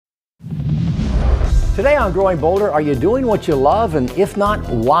Today on Growing Bolder, are you doing what you love? And if not,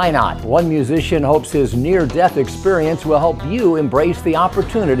 why not? One musician hopes his near-death experience will help you embrace the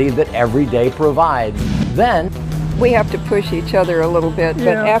opportunity that every day provides. Then, we have to push each other a little bit,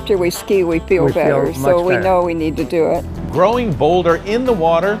 but after we ski, we feel better, so we know we need to do it. Growing bolder in the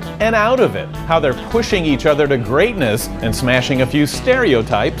water and out of it. How they're pushing each other to greatness and smashing a few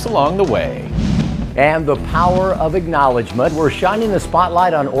stereotypes along the way. And the power of acknowledgement. We're shining the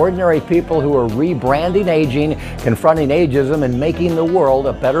spotlight on ordinary people who are rebranding aging, confronting ageism, and making the world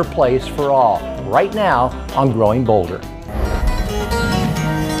a better place for all. Right now on Growing Bolder. The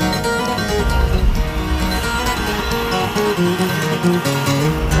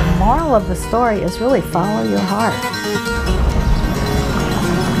moral of the story is really follow your heart.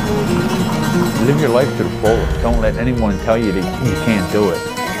 Live your life to the fullest. Don't let anyone tell you that you can't do it.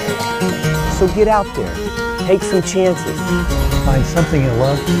 So get out there, take some chances. Find something you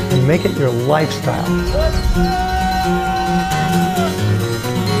love and make it your lifestyle.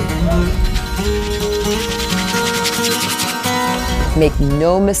 Make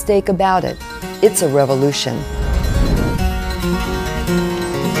no mistake about it, it's a revolution.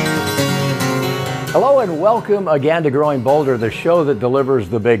 Hello and welcome again to Growing Bolder, the show that delivers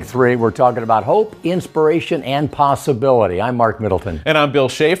the big three. We're talking about hope, inspiration, and possibility. I'm Mark Middleton. And I'm Bill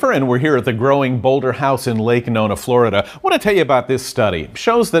Schaefer, and we're here at the Growing Bolder House in Lake Nona, Florida. I want to tell you about this study. It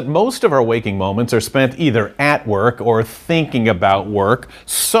shows that most of our waking moments are spent either at work or thinking about work.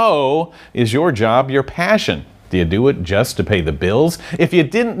 So, is your job your passion? Do you do it just to pay the bills? If you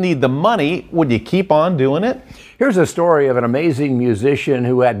didn't need the money, would you keep on doing it? Here's a story of an amazing musician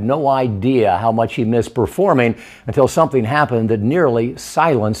who had no idea how much he missed performing until something happened that nearly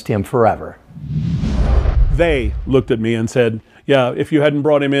silenced him forever. They looked at me and said, yeah, if you hadn't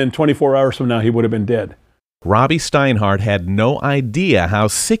brought him in 24 hours from now, he would have been dead. Robby Steinhardt had no idea how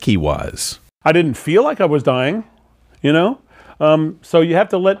sick he was. I didn't feel like I was dying, you know? So you have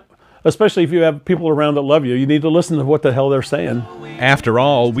to let, especially if you have people around that love you, you need to listen to what the hell they're saying. After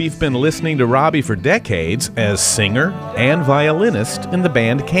all, we've been listening to Robby for decades as singer and violinist in the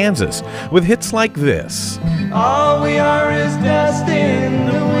band Kansas, with hits like this. All we are is dust in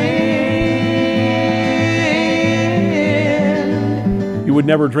the wind. You would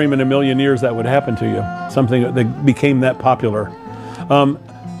never dream in a million years that would happen to you, something that became that popular.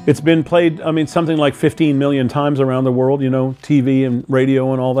 It's been played, something like 15 million times around the world, you know, TV and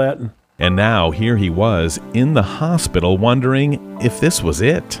radio and all that. And now here he was in the hospital wondering if this was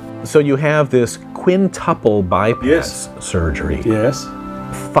it. So you have this quintuple bypass surgery. Yes.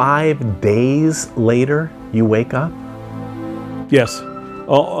 5 days later, you wake up? Yes.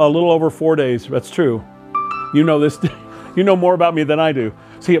 A little over 4 days. That's true. You know this. You know more about me than I do.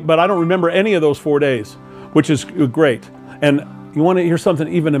 See, but I don't remember any of those 4 days, which is great. And you want to hear something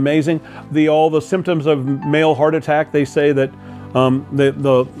even amazing? All the symptoms of male heart attack, they say that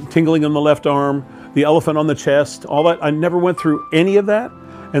the tingling in the left arm, the elephant on the chest, all that. I never went through any of that.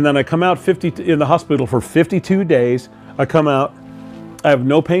 And then I come out in the hospital for 52 days. I come out, I have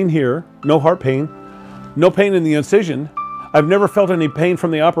no pain here, no heart pain, no pain in the incision. I've never felt any pain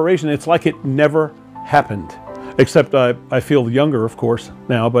from the operation. It's like it never happened. Except I feel younger, of course,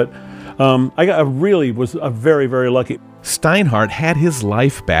 now, but I really was very, very lucky. Steinhardt had his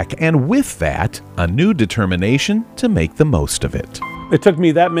life back, and with that, a new determination to make the most of it. It took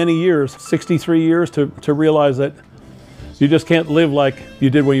me that many years, 63 years, to realize that you just can't live like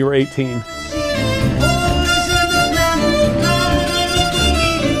you did when you were 18.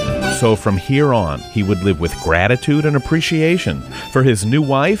 So from here on, he would live with gratitude and appreciation for his new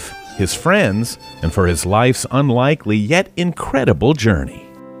wife, his friends, and for his life's unlikely yet incredible journey.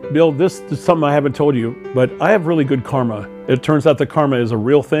 Bill, this is something I haven't told you, but I have really good karma. It turns out that karma is a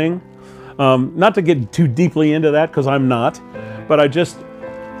real thing. Not to get too deeply into that, because I'm not, but I just,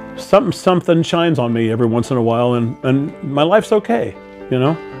 something shines on me every once in a while, and my life's okay, you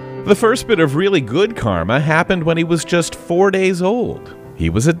know? The first bit of really good karma happened when he was just 4 days old. He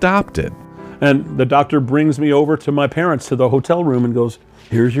was adopted. And the doctor brings me over to my parents to the hotel room and goes,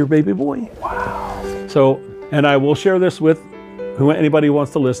 here's your baby boy. Wow. So, and I will share this with anybody who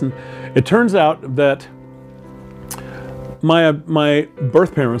wants to listen. It turns out that my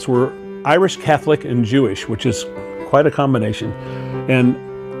birth parents were Irish Catholic and Jewish, which is quite a combination. And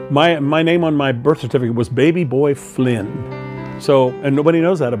my name on my birth certificate was Baby Boy Flynn. So, and nobody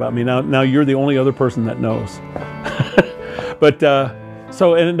knows that about me. Now you're the only other person that knows. But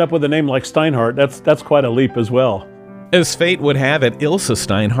so I ended up with a name like Steinhardt. That's quite a leap as well. As fate would have it, Ilsa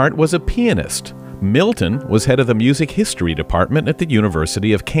Steinhardt was a pianist. Milton was head of the music history department at the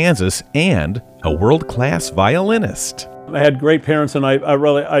University of Kansas and a world-class violinist. I had great parents, and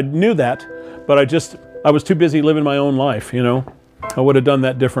I knew that, but I just I was too busy living my own life, you know. I would have done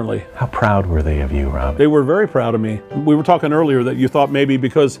that differently. How proud were they of you, Robby? They were very proud of me. We were talking earlier that you thought maybe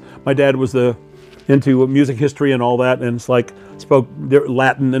because my dad was into music history and all that, and it's like spoke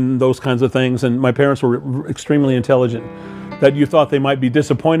Latin and those kinds of things, and my parents were extremely intelligent, that you thought they might be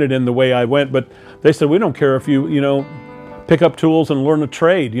disappointed in the way I went, but they said, we don't care if you pick up tools and learn a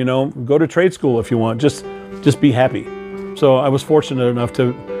trade, go to trade school if you want, just be happy. So I was fortunate enough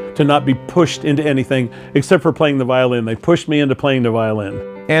to not be pushed into anything except for playing the violin. They pushed me into playing the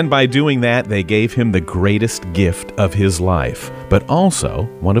violin. And by doing that, they gave him the greatest gift of his life, but also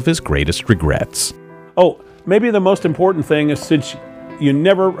one of his greatest regrets. Oh, maybe the most important thing is, since you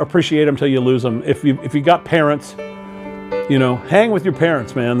never appreciate them till you lose them. If you got parents, hang with your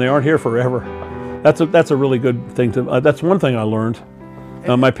parents, man. They aren't here forever. That's a really good thing that's one thing I learned.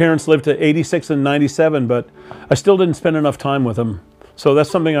 My parents lived to 86 and 97, but I still didn't spend enough time with them. So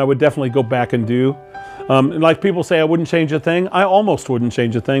that's something I would definitely go back and do. And like people say I wouldn't change a thing, I almost wouldn't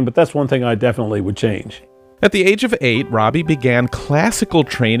change a thing, but that's one thing I definitely would change. At the age of 8, Robby began classical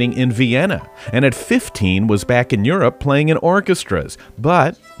training in Vienna, and at 15 was back in Europe playing in orchestras.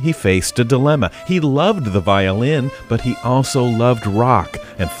 But he faced a dilemma. He loved the violin, but he also loved rock,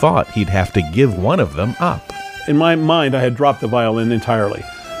 and thought he'd have to give one of them up. In my mind, I had dropped the violin entirely.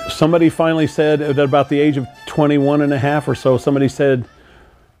 Somebody finally said, at about the age of 21 and a half or so, somebody said,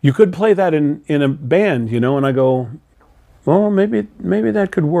 you could play that in a band, and I go, well, maybe that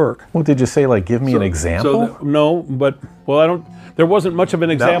could work. Well, did you say, like, give me an example? No, but, well, there wasn't much of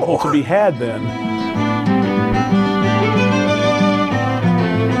an example to be had then.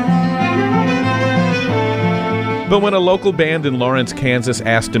 But when a local band in Lawrence, Kansas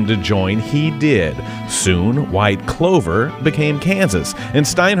asked him to join, he did. Soon, White Clover became Kansas, and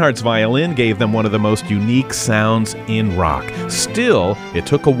Steinhardt's violin gave them one of the most unique sounds in rock. Still, it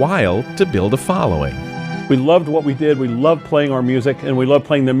took a while to build a following. We loved what we did, we loved playing our music, and we loved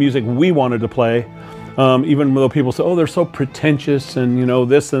playing the music we wanted to play. Even though people say, oh, they're so pretentious and,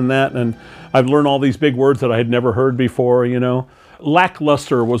 this and that, and I've learned all these big words that I had never heard before,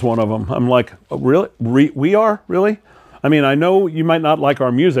 Lackluster was one of them. I'm like, oh, really? We are? Really? I mean, I know you might not like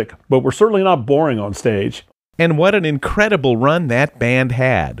our music, but we're certainly not boring on stage. And what an incredible run that band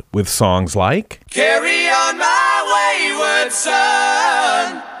had, with songs like Carry on my wayward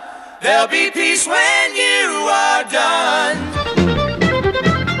son, there'll be peace when you are done.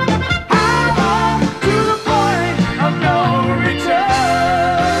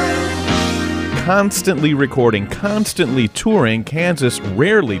 Constantly recording, constantly touring, Kansas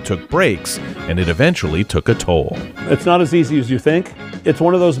rarely took breaks, and it eventually took a toll. It's not as easy as you think. It's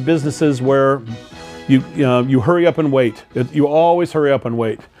one of those businesses where you hurry up and wait. You always hurry up and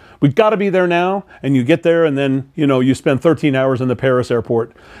wait. We've got to be there now, and you get there, and then you spend 13 hours in the Paris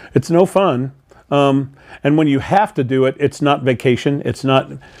airport. It's no fun. And when you have to do it, it's not vacation. It's not,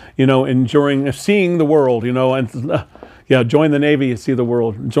 enjoying, seeing the world, and yeah, join the Navy, see the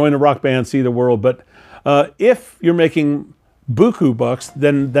world. Join a rock band, see the world. But if you're making buku bucks,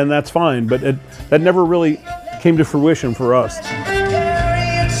 then that's fine. But that never really came to fruition for us.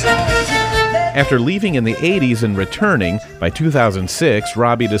 After leaving in the 80s and returning, by 2006,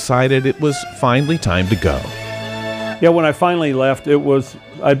 Robby decided it was finally time to go. Yeah, when I finally left, it was,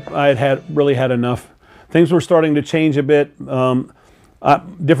 I had really had enough. Things were starting to change a bit.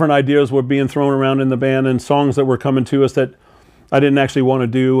 Different ideas were being thrown around in the band, and songs that were coming to us that I didn't actually want to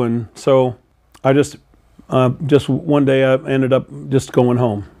do, and so I just one day I ended up just going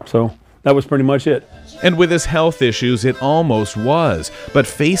home. So that was pretty much it. And with his health issues, it almost was. But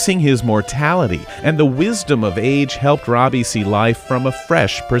facing his mortality and the wisdom of age helped Robby see life from a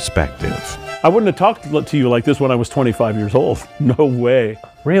fresh perspective. I wouldn't have talked to you like this when I was 25 years old. No way.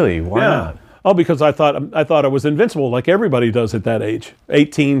 Really? Why not? Oh, because I thought I was invincible, like everybody does at that age.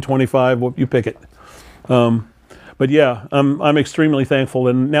 18, 25, you pick it. But yeah, I'm extremely thankful.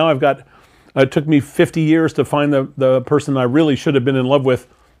 And now it took me 50 years to find the person I really should have been in love with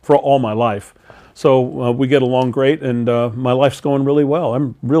for all my life. So we get along great, and my life's going really well.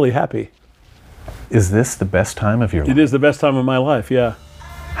 I'm really happy. Is this the best time of your life? It is the best time of my life, yeah.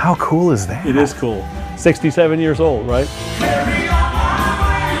 How cool is that? It is cool. 67 years old, right?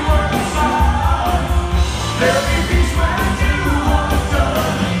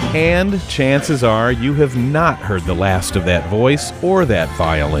 And chances are you have not heard the last of that voice or that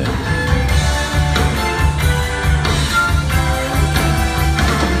violin.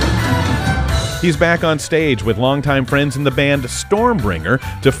 He's back on stage with longtime friends in the band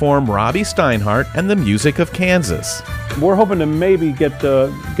Stormbringer to form Robby Steinhardt and the Music of Kansas. We're hoping to maybe get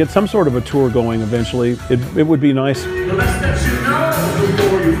some sort of a tour going eventually. It would be nice. The less that you know, the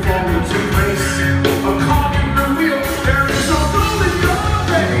more you fall into place.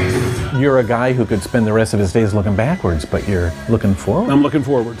 you're a guy who could spend the rest of his days looking backwards, but you're looking forward. I'm looking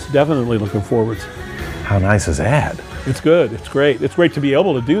forwards, definitely looking forwards. How nice is that? It's good, it's great. It's great to be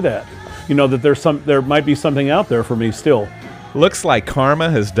able to do that. You know, that there might be something out there for me still. Looks like karma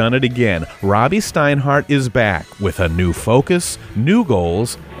has done it again. Robby Steinhardt is back with a new focus, new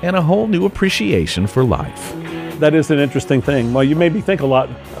goals, and a whole new appreciation for life. That is an interesting thing. Well, you made me think a lot.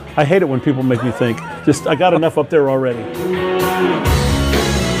 I hate it when people make me think. Just, I got enough up there already.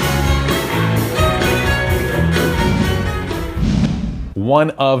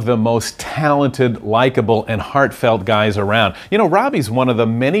 One of the most talented, likable, and heartfelt guys around. You know, Robby's one of the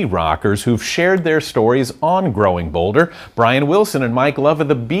many rockers who've shared their stories on Growing Bolder. Brian Wilson and Mike Love of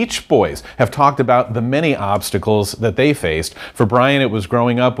the Beach Boys have talked about the many obstacles that they faced. For Brian, it was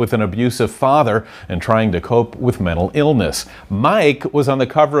growing up with an abusive father and trying to cope with mental illness. Mike was on the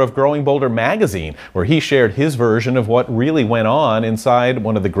cover of Growing Bolder magazine, where he shared his version of what really went on inside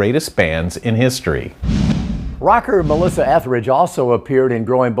one of the greatest bands in history. Rocker Melissa Etheridge also appeared in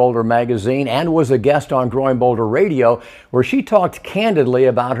Growing Bolder magazine and was a guest on Growing Bolder Radio, where she talked candidly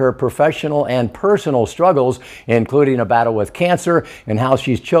about her professional and personal struggles, including a battle with cancer and how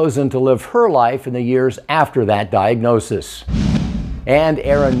she's chosen to live her life in the years after that diagnosis. And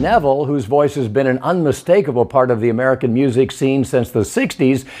Aaron Neville, whose voice has been an unmistakable part of the American music scene since the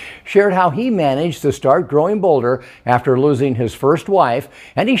 60s, shared how he managed to start Growing Bolder after losing his first wife,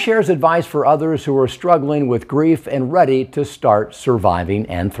 and he shares advice for others who are struggling with grief and ready to start surviving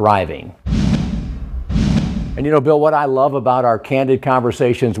and thriving. And you know, Bill, what I love about our candid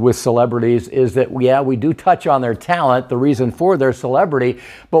conversations with celebrities is that, yeah, we do touch on their talent, the reason for their celebrity,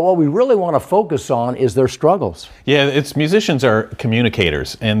 but what we really want to focus on is their struggles. Yeah, musicians are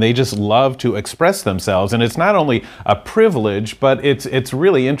communicators, and they just love to express themselves, and it's not only a privilege, but it's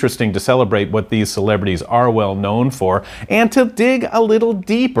really interesting to celebrate what these celebrities are well known for, and to dig a little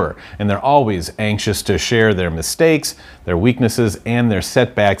deeper. And they're always anxious to share their mistakes, their weaknesses, and their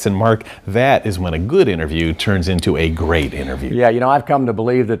setbacks. And Mark, that is when a good interview turns into a great interview. Yeah, you know, I've come to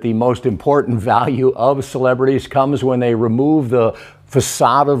believe that the most important value of celebrities comes when they remove the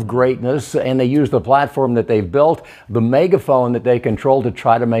facade of greatness and they use the platform that they've built, the megaphone that they control, to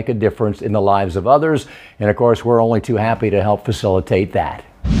try to make a difference in the lives of others. And of course, we're only too happy to help facilitate that.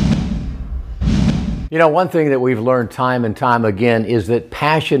 You know, one thing that we've learned time and time again is that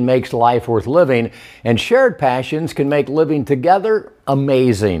passion makes life worth living, and shared passions can make living together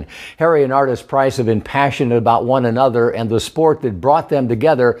amazing. Harry and Artis Price have been passionate about one another and the sport that brought them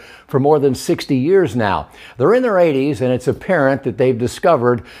together for more than 60 years now. They're in their 80s, and it's apparent that they've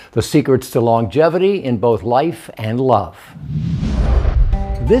discovered the secrets to longevity in both life and love.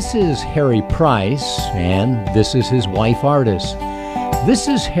 This is Harry Price, and this is his wife, Artis. This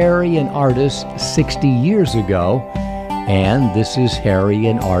is Harry and Artis 60 years ago, and this is Harry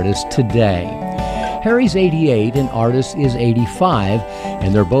and Artis today. Harry's 88 and Artis is 85,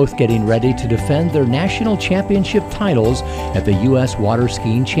 and they're both getting ready to defend their national championship titles at the U.S. Water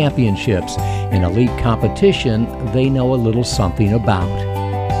Skiing Championships, an elite competition they know a little something about.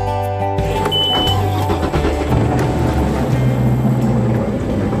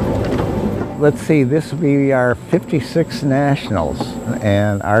 Let's see, this will be our 56th Nationals,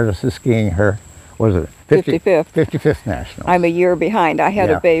 and Artis is skiing her, what is it? 55th. 55th Nationals. I'm a year behind. I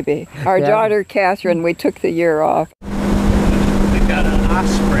had a baby. Our daughter, Catherine, we took the year off. We've got an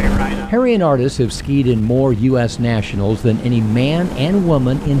osprey right now. Harry and Artis have skied in more U.S. Nationals than any man and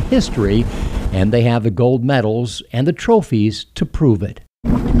woman in history, and they have the gold medals and the trophies to prove it.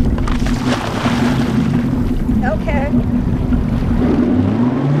 Okay.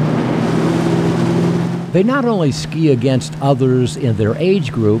 They not only ski against others in their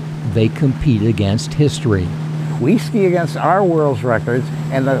age group, they compete against history. We ski against our world's records,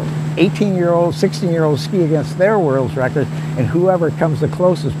 and the 18-year-olds, 16-year-olds ski against their world's records, and whoever comes the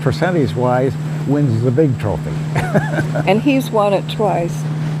closest percentage-wise wins the big trophy. And he's won it twice.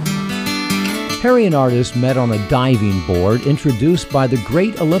 Harry and Artis met on a diving board introduced by the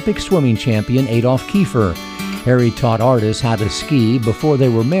great Olympic swimming champion Adolf Kiefer. Harry taught Artis how to ski before they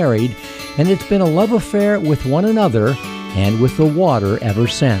were married, and it's been a love affair with one another and with the water ever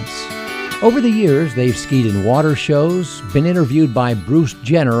since. Over the years, they've skied in water shows, been interviewed by Bruce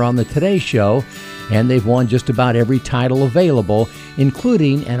Jenner on the Today Show, and they've won just about every title available,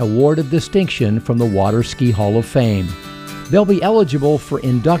 including an award of distinction from the Water Ski Hall of Fame. They'll be eligible for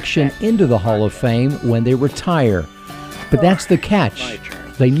induction into the Hall of Fame when they retire. But that's the catch.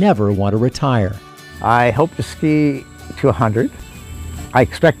 They never want to retire. I hope to ski to 100. I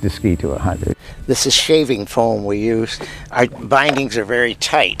expect to ski to 100. This is shaving foam we use. Our bindings are very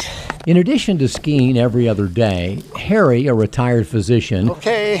tight. In addition to skiing every other day, Harry, a retired physician,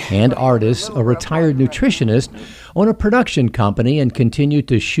 and Artis, a retired nutritionist, own a production company and continue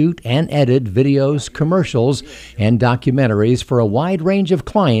to shoot and edit videos, commercials, and documentaries for a wide range of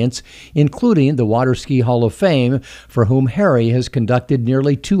clients, including the Water Ski Hall of Fame, for whom Harry has conducted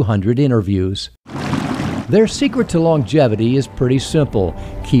nearly 200 interviews. Their secret to longevity is pretty simple: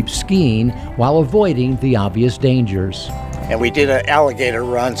 keep skiing while avoiding the obvious dangers. And we did an alligator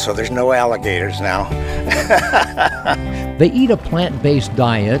run, so there's no alligators now. They eat a plant-based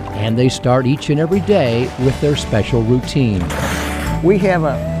diet, and they start each and every day with their special routine. We have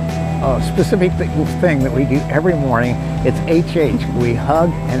a specific thing that we do every morning. It's HH. We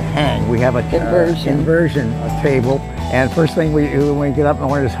hug and hang. We have a inversion table. And first thing we do when we get up in the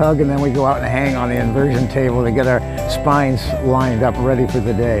morning is hug, and then we go out and hang on the inversion table to get our spines lined up ready for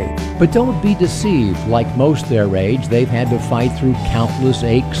the day. But don't be deceived. Like most their age, they've had to fight through countless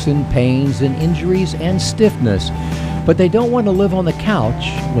aches and pains and injuries and stiffness. But they don't want to live on the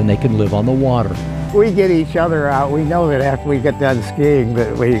couch when they can live on the water. We get each other out. We know that after we get done skiing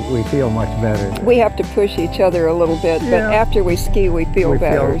that we feel much better. We have to push each other a little bit, but after we ski we feel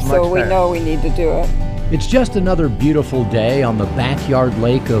better, so we know we need to do it. It's just another beautiful day on the backyard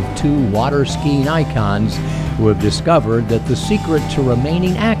lake of two water skiing icons who have discovered that the secret to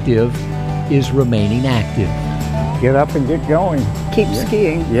remaining active is remaining active. Get up and get going. Keep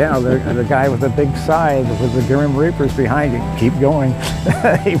skiing. Yeah, the guy with the big side with the Grim Reapers behind him. Keep going.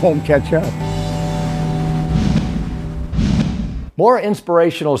 He won't catch up. More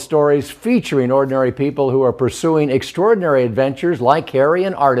inspirational stories featuring ordinary people who are pursuing extraordinary adventures like Harry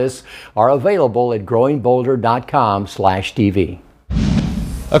and Artis are available at growingboulder.com/TV.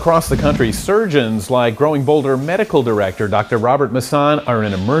 Across the country, surgeons like Growing Boulder Medical Director Dr. Robert Masson are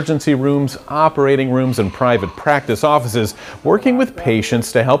in emergency rooms, operating rooms, and private practice offices working with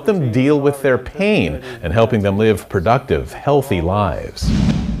patients to help them deal with their pain and helping them live productive, healthy lives.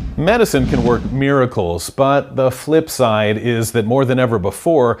 Medicine can work miracles, but the flip side is that more than ever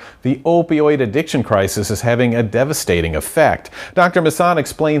before, the opioid addiction crisis is having a devastating effect. Dr. Masson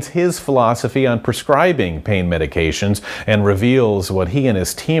explains his philosophy on prescribing pain medications and reveals what he and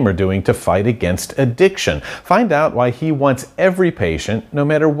his team are doing to fight against addiction. Find out why he wants every patient, no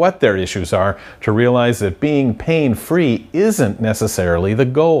matter what their issues are, to realize that being pain-free isn't necessarily the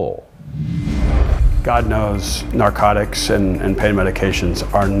goal. God knows narcotics and pain medications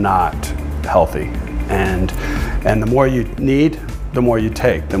are not healthy. And the more you need, the more you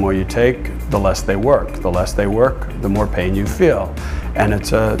take. The more you take, the less they work. The less they work, the more pain you feel. And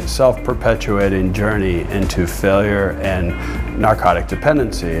it's a self-perpetuating journey into failure and narcotic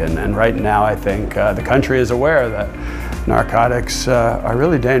dependency. And right now, I think the country is aware that narcotics are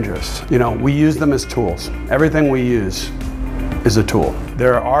really dangerous. You know, we use them as tools. Everything we use is a tool.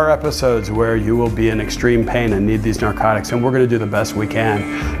 There are episodes where you will be in extreme pain and need these narcotics, and we're going to do the best we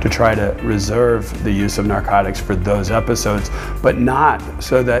can to try to reserve the use of narcotics for those episodes, but not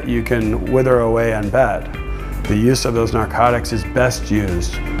so that you can wither away in bed. The use of those narcotics is best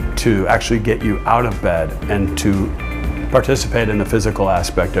used to actually get you out of bed and to participate in the physical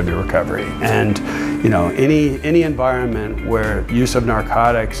aspect of your recovery. And you know, any environment where use of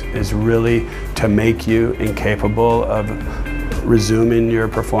narcotics is really to make you incapable of resuming your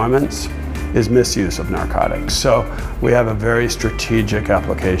performance is misuse of narcotics. So we have a very strategic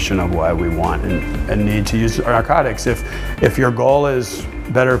application of why we want and need to use narcotics. If your goal is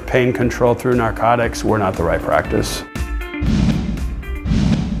better pain control through narcotics, we're not the right practice.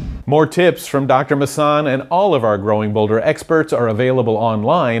 More tips from Dr. Masson and all of our Growing Boulder experts are available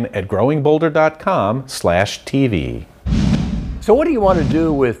online at growingboulder.com/TV. So what do you want to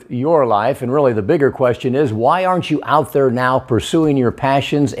do with your life? And really the bigger question is, why aren't you out there now pursuing your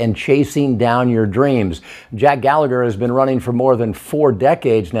passions and chasing down your dreams? Jack Gallagher has been running for more than 4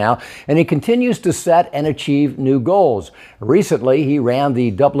 decades now, and he continues to set and achieve new goals. Recently, he ran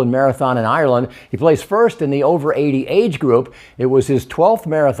the Dublin Marathon in Ireland. He placed first in the over 80 age group. It was his 12th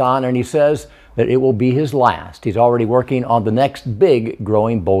marathon, and he says that it will be his last. He's already working on the next big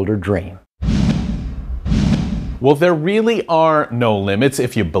Growing Boulder dream. Well, there really are no limits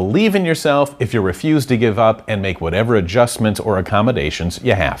if you believe in yourself, if you refuse to give up and make whatever adjustments or accommodations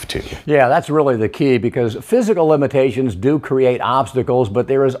you have to. Yeah, that's really the key, because physical limitations do create obstacles, but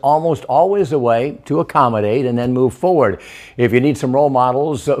there is almost always a way to accommodate and then move forward. If you need some role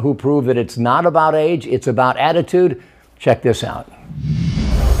models who prove that it's not about age, it's about attitude, check this out.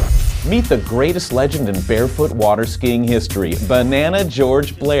 Meet the greatest legend in barefoot water skiing history, Banana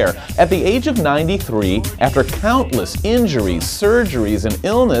George Blair. At the age of 93, after countless injuries, surgeries, and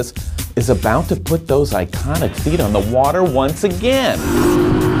illness, is about to put those iconic feet on the water once again.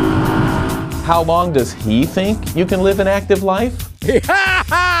 How long does he think you can live an active life?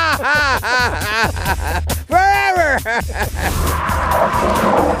 Forever!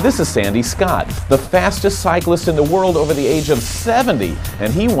 This is Sandy Scott, the fastest cyclist in the world over the age of 70,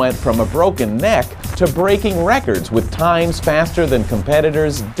 and he went from a broken neck to breaking records with times faster than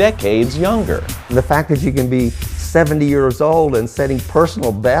competitors decades younger. The fact that you can be 70 years old and setting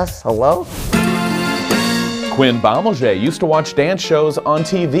personal bests, hello? Quinn Baumel used to watch dance shows on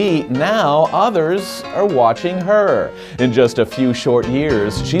TV. Now others are watching her. In just a few short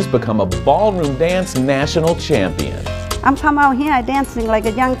years, she's become a ballroom dance national champion. I'm come out here dancing like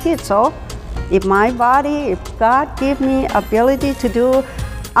a young kid, so if my body, if God give me ability to do,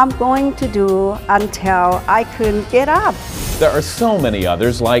 I'm going to do until I couldn't get up. There are so many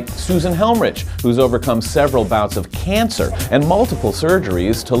others like Susan Helmrich, who's overcome several bouts of cancer and multiple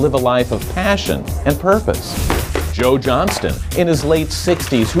surgeries to live a life of passion and purpose. Joe Johnston, in his late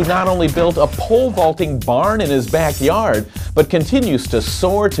 60s, who not only built a pole vaulting barn in his backyard, but continues to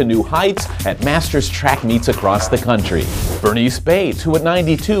soar to new heights at Masters track meets across the country. Bernice Bates, who at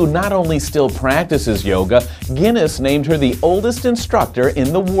 92 not only still practices yoga, Guinness named her the oldest instructor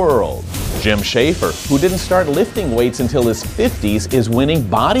in the world. Jim Schaefer, who didn't start lifting weights until his 50s, is winning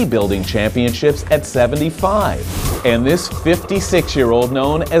bodybuilding championships at 75. And this 56-year-old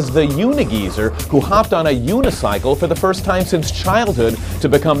known as the Unigeezer, who hopped on a unicycle for the first time since childhood to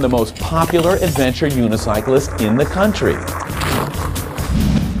become the most popular adventure unicyclist in the country.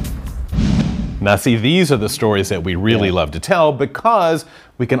 Now see, these are the stories that we really love to tell because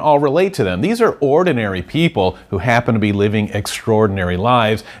we can all relate to them. These are ordinary people who happen to be living extraordinary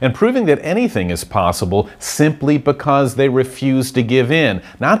lives and proving that anything is possible simply because they refuse to give in,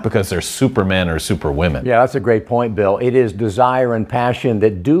 not because they're supermen or superwomen. Yeah, that's a great point, Bill. It is desire and passion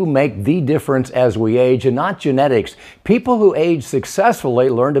that do make the difference as we age, and not genetics. People who age successfully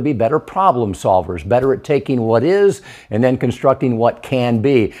learn to be better problem solvers, better at taking what is and then constructing what can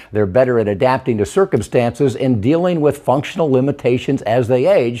be. They're better at adapting to circumstances and dealing with functional limitations as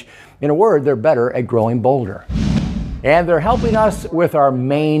they age. In a word, they're better at growing bolder. And they're helping us with our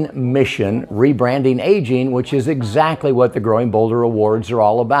main mission, rebranding aging, which is exactly what the Growing Bolder Awards are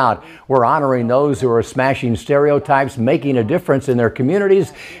all about. We're honoring those who are smashing stereotypes, making a difference in their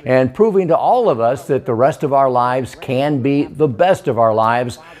communities, and proving to all of us that the rest of our lives can be the best of our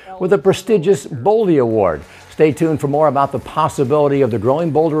lives with a prestigious Boldy Award. Stay tuned for more about the possibility of the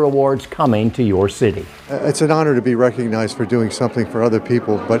Growing Bolder Awards coming to your city. It's an honor to be recognized for doing something for other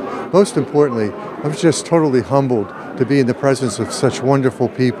people, but most importantly, I'm just totally humbled to be in the presence of such wonderful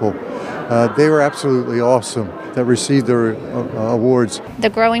people. They were absolutely awesome that received their awards. The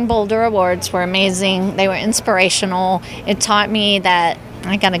Growing Bolder Awards were amazing. They were inspirational. It taught me that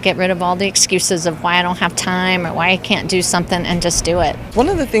I got to get rid of all the excuses of why I don't have time or why I can't do something and just do it. One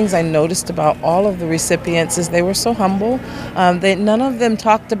of the things I noticed about all of the recipients is they were so humble. None of them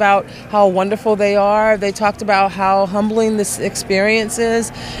talked about how wonderful they are. They talked about how humbling this experience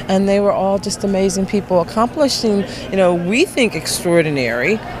is, and they were all just amazing people accomplishing, we think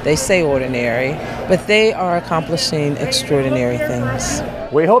extraordinary. They say ordinary, but they are accomplishing extraordinary things.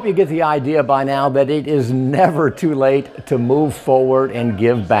 We hope you get the idea by now that it is never too late to move forward and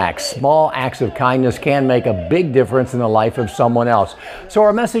give back. Small acts of kindness can make a big difference in the life of someone else. So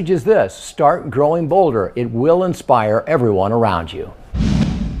our message is this: start growing bolder. It will inspire everyone around you.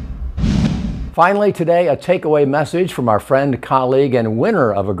 Finally today, a takeaway message from our friend, colleague, and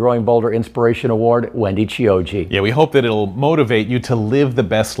winner of a Growing Bolder Inspiration Award, Wendy Chioji. Yeah, we hope that it'll motivate you to live the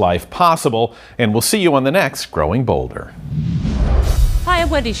best life possible, and we'll see you on the next Growing Bolder. Hi, I'm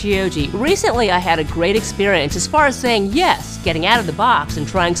Wendy Chioji. Recently, I had a great experience as far as saying yes, getting out of the box and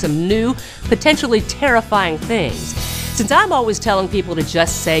trying some new, potentially terrifying things. Since I'm always telling people to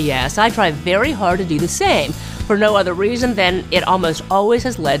just say yes, I try very hard to do the same, for no other reason than it almost always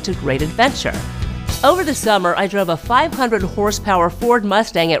has led to great adventure. Over the summer, I drove a 500-horsepower Ford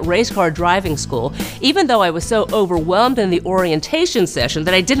Mustang at race car driving school, even though I was so overwhelmed in the orientation session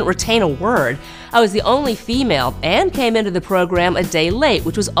that I didn't retain a word. I was the only female and came into the program a day late,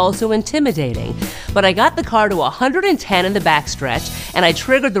 which was also intimidating. But I got the car to 110 in the backstretch, and I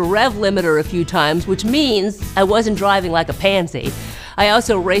triggered the rev limiter a few times, which means I wasn't driving like a pansy. I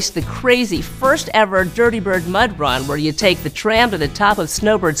also raced the crazy first ever Dirty Bird mud run, where you take the tram to the top of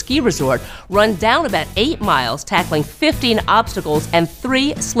Snowbird Ski Resort, run down about 8 miles, tackling 15 obstacles and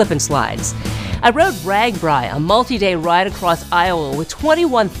 3 slip and slides. I rode Ragbri, a multi-day ride across Iowa with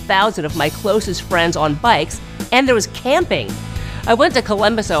 21,000 of my closest friends on bikes, and there was camping. I went to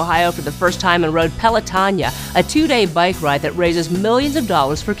Columbus, Ohio for the first time and rode Pelotonia, a 2-day bike ride that raises millions of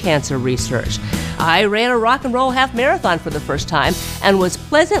dollars for cancer research. I ran a rock and roll half marathon for the first time and was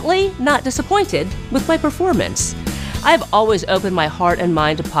pleasantly not disappointed with my performance. I've always opened my heart and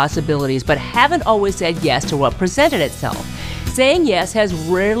mind to possibilities, but haven't always said yes to what presented itself. Saying yes has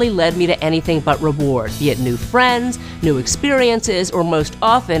rarely led me to anything but reward, be it new friends, new experiences, or most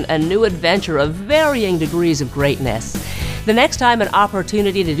often a new adventure of varying degrees of greatness. The next time an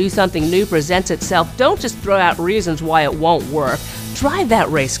opportunity to do something new presents itself, don't just throw out reasons why it won't work. Drive that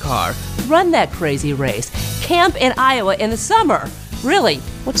race car, run that crazy race, camp in Iowa in the summer. Really,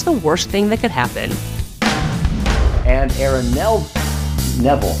 what's the worst thing that could happen? And Aaron Neville.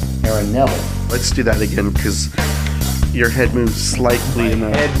 Let's do that again, because your head moved slightly. My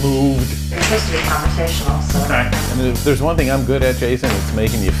head moved. It's supposed to be conversational, so. Okay. And if there's one thing I'm good at, Jason, it's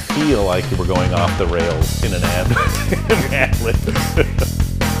making you feel like you were going off the rails in an ad-lib.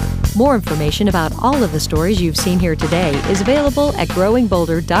 More information about all of the stories you've seen here today is available at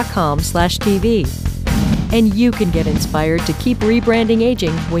growingboulder.com/TV. And you can get inspired to keep rebranding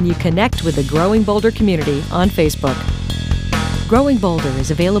aging when you connect with the Growing Boulder community on Facebook. Growing Boulder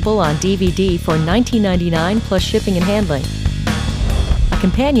is available on DVD for $19.99 plus shipping and handling. A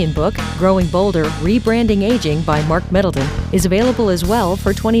companion book, Growing Boulder, Rebranding Aging by Mark Middleton, is available as well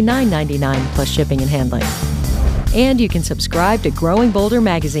for $29.99 plus shipping and handling. And you can subscribe to Growing Boulder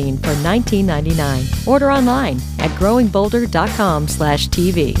magazine for $19.99. Order online at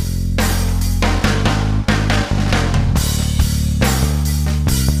growingboulder.com/TV.